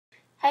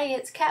Hey,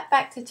 it's Kat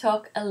back to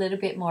talk a little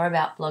bit more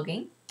about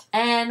blogging.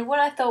 And what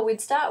I thought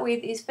we'd start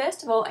with is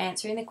first of all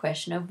answering the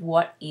question of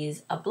what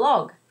is a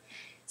blog.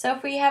 So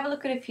if we have a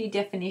look at a few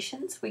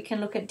definitions, we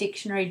can look at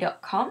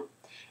dictionary.com,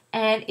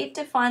 and it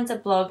defines a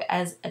blog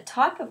as a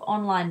type of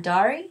online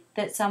diary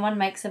that someone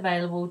makes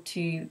available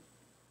to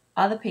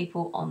other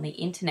people on the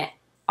internet.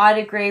 I'd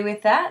agree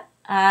with that.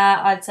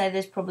 I'd say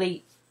there's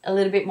probably a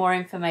little bit more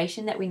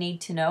information that we need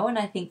to know, and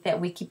I think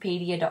that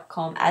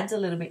wikipedia.com adds a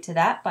little bit to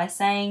that by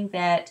saying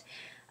that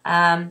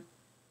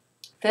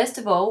first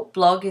of all,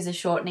 blog is a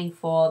shortening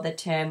for the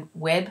term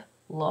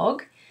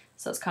weblog,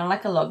 so it's kind of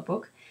like a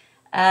logbook.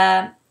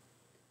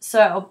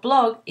 So a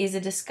blog is a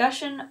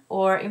discussion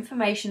or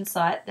information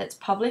site that's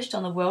published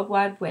on the World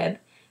Wide Web,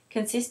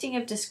 consisting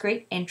of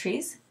discrete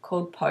entries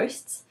called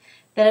posts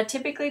that are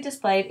typically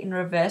displayed in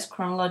reverse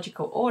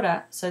chronological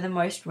order, so the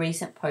most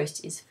recent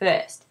post is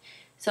first.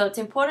 So it's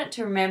important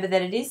to remember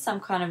that it is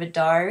some kind of a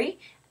diary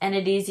and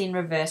it is in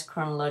reverse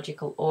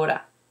chronological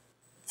order.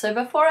 So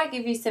before I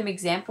give you some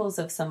examples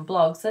of some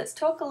blogs, let's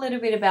talk a little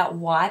bit about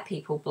why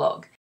people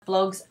blog.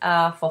 Blogs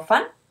are for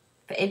fun,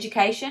 for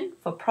education,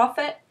 for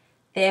profit.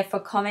 They're for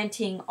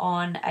commenting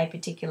on a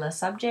particular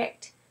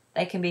subject.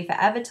 They can be for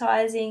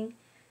advertising.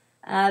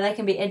 They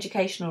can be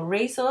educational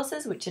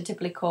resources, which are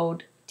typically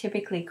called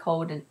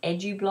an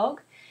edu-blog.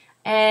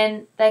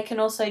 And they can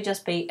also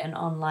just be an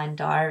online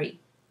diary.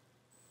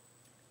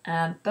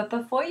 But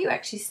before you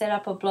actually set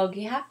up a blog,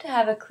 you have to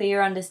have a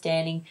clear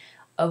understanding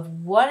of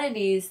what it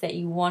is that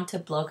you want to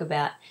blog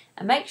about,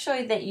 and make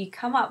sure that you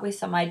come up with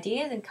some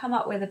ideas and come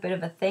up with a bit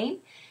of a theme.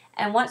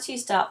 And once you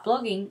start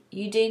blogging,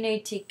 you do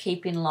need to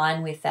keep in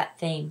line with that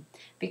theme,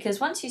 because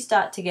once you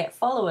start to get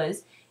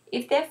followers,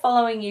 if they're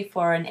following you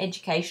for an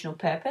educational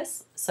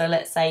purpose, so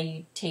let's say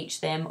you teach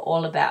them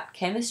all about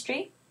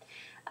chemistry,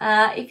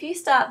 if you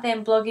start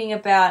them blogging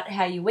about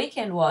how your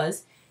weekend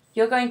was,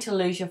 you're going to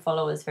lose your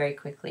followers very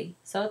quickly.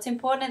 So it's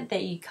important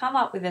that you come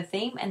up with a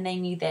theme and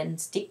then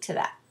stick to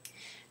that.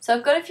 So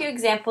I've got a few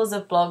examples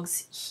of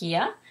blogs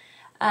here.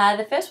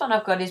 The first one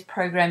I've got is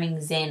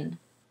Programming Zen.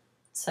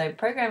 So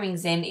Programming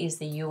Zen is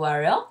the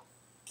URL,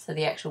 so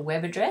the actual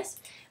web address,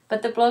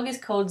 but the blog is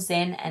called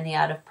Zen and the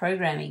Art of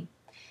Programming.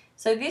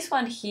 So this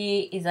one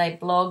here is a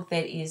blog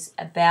that is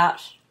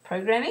about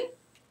programming,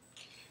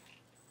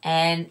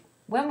 and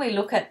when we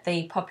look at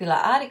the popular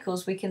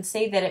articles, we can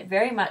see that it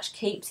very much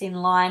keeps in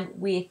line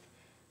with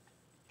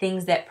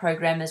things that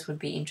programmers would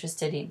be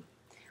interested in.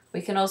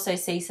 We can also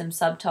see some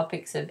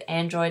subtopics of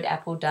Android,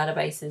 Apple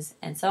databases,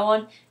 and so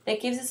on. That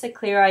gives us a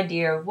clear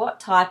idea of what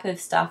type of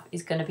stuff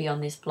is going to be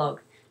on this blog.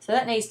 So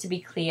that needs to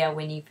be clear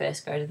when you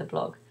first go to the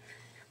blog.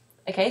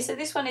 Okay, so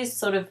this one is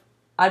sort of,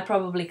 I'd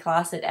probably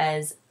class it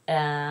as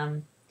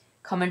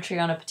commentary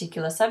on a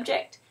particular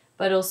subject,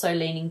 but also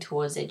leaning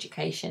towards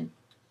education.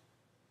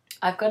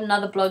 I've got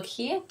another blog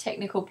here,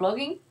 Technical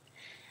Blogging,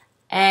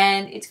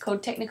 and it's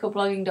called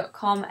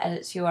technicalblogging.com as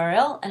its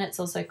URL, and it's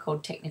also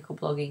called Technical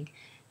Blogging.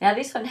 Now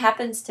this one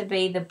happens to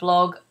be the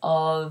blog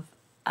of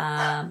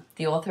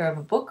the author of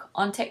a book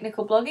on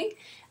technical blogging,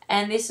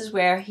 and this is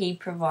where he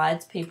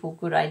provides people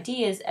good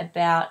ideas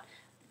about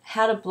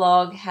how to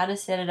blog, how to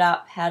set it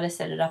up as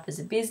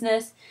a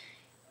business,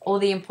 all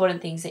the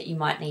important things that you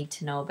might need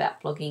to know about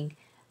blogging,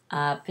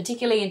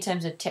 particularly in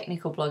terms of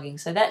technical blogging.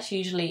 So that's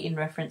usually in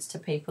reference to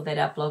people that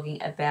are blogging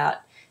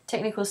about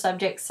technical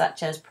subjects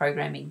such as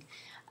programming.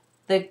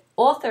 The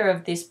author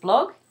of this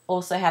blog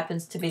also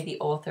happens to be the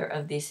author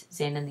of this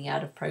Zen and the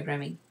Art of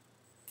Programming.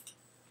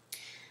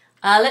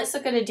 Let's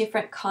look at a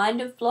different kind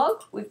of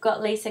blog. We've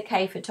got Lisa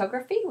K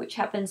Photography, which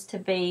happens to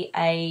be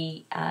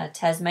a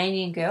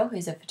Tasmanian girl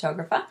who's a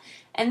photographer,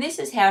 and this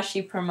is how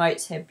she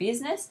promotes her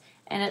business,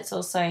 and it's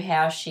also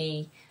how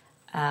she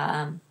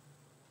how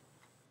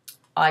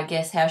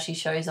she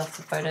shows off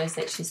the photos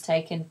that she's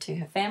taken to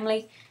her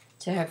family,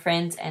 to her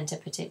friends, and to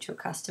potential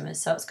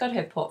customers. So it's got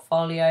her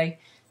portfolio,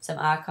 some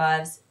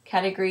archives,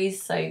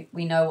 categories, so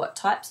we know what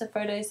types of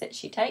photos that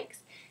she takes,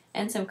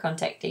 and some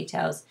contact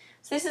details.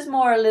 So this is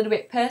more a little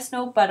bit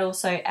personal, but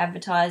also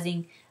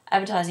advertising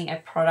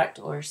a product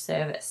or a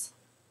service.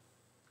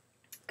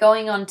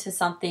 Going on to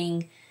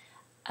something,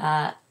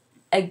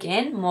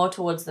 again, more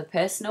towards the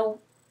personal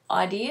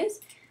ideas.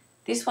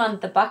 This one,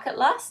 The Bucket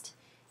Lust,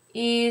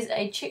 is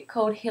a chick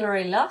called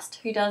Hilary Lust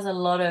who does a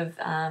lot of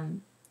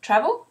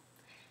travel,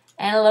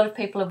 and a lot of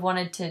people have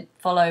wanted to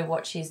follow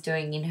what she's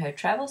doing in her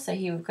travel. So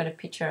here we've got a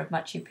picture of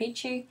Machu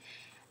Picchu,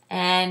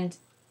 and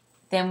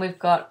then we've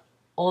got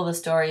all the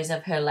stories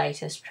of her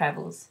latest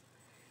travels.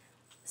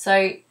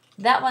 So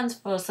that one's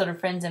for sort of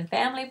friends and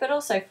family, but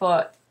also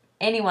for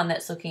anyone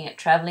that's looking at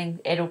traveling.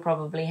 It'll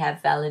probably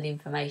have valid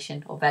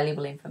information or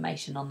valuable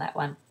information on that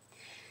one.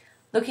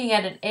 Looking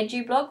at an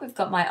edu blog, we've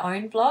got my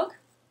own blog,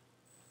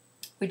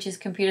 which is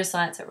Computer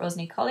Science at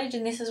Rosny College,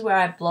 and this is where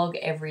I blog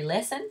every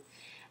lesson.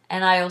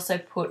 And I also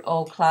put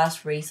all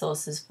class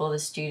resources for the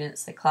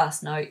students, the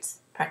class notes,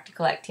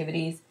 practical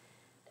activities,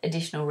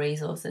 additional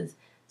resources.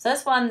 So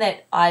that's one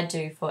that I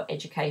do for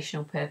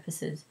educational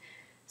purposes.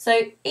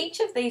 So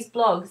each of these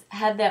blogs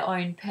have their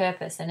own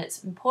purpose, and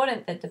it's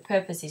important that the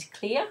purpose is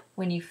clear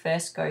when you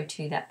first go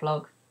to that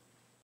blog.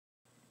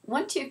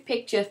 Once you've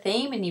picked your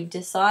theme and you've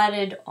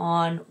decided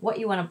on what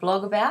you want to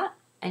blog about,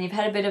 and you've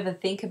had a bit of a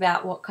think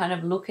about what kind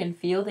of look and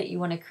feel that you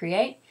want to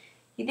create,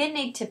 you then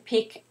need to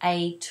pick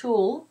a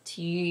tool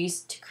to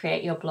use to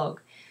create your blog.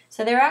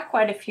 So there are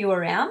quite a few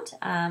around.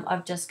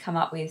 I've just come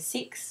up with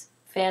 6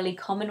 fairly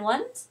common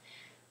ones.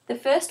 The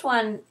first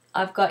one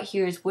I've got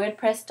here is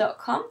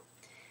WordPress.com.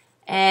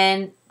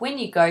 And when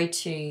you go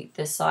to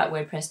the site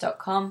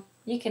WordPress.com,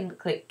 you can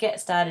click Get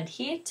Started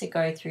here to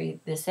go through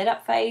the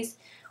setup phase,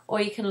 or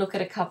you can look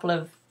at a couple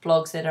of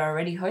blogs that are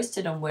already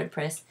hosted on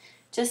WordPress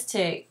just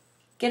to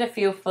get a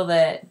feel for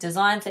the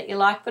designs that you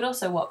like, but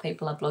also what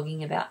people are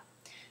blogging about.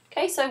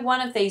 Okay, so one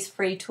of these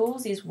free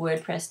tools is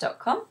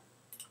WordPress.com.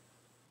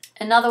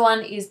 Another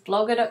one is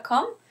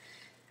Blogger.com,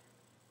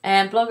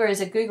 and Blogger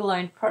is a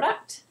Google-owned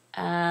product.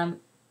 I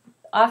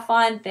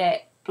find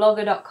that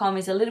Blogger.com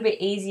is a little bit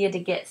easier to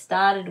get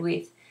started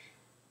with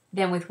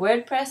than with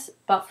WordPress,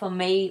 but for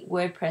me,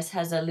 WordPress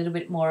has a little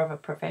bit more of a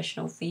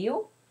professional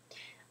feel.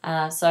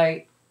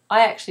 So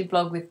I actually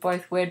blog with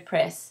both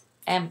WordPress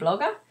and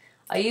Blogger.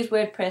 I use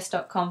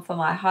WordPress.com for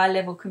my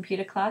high-level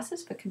computer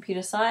classes for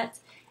computer science,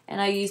 and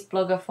I use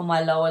Blogger for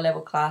my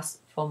lower-level class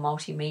for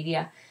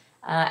multimedia.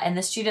 And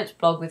the students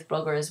blog with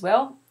Blogger as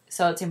well,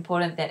 so it's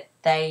important that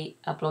they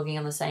are blogging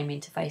on the same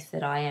interface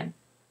that I am.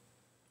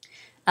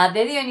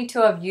 They're the only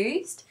 2 I've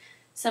used.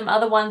 Some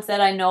other ones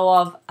that I know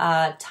of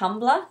are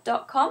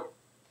Tumblr.com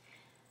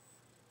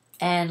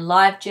and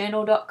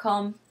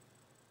LiveJournal.com,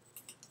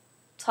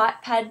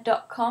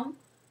 Typepad.com,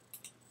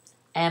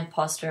 and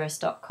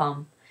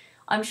Posterous.com.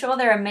 I'm sure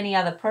there are many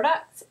other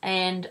products,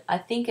 and I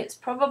think it's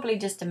probably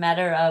just a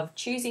matter of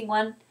choosing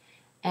one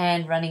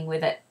and running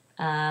with it.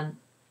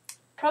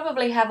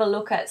 Probably have a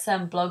look at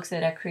some blogs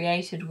that are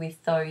created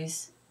with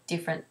those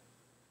different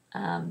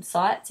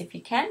sites if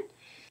you can.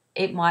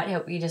 It might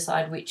help you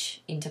decide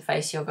which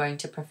interface you're going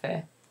to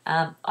prefer.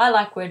 I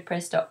like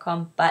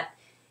WordPress.com, but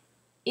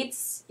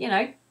it's,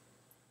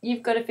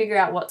 you've got to figure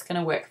out what's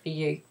going to work for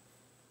you.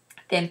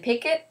 Then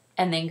pick it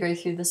and then go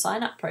through the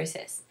sign up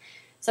process.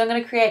 So I'm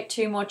going to create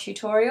 2 more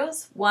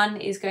tutorials. One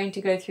is going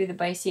to go through the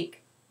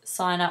basic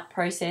sign up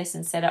process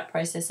and setup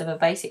process of a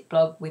basic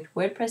blog with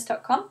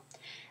WordPress.com.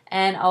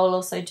 And I'll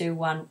also do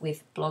one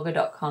with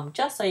Blogger.com,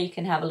 just so you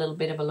can have a little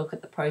bit of a look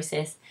at the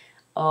process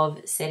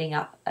of setting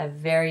up a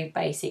very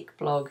basic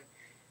blog.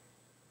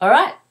 All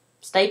right,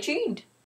 stay tuned.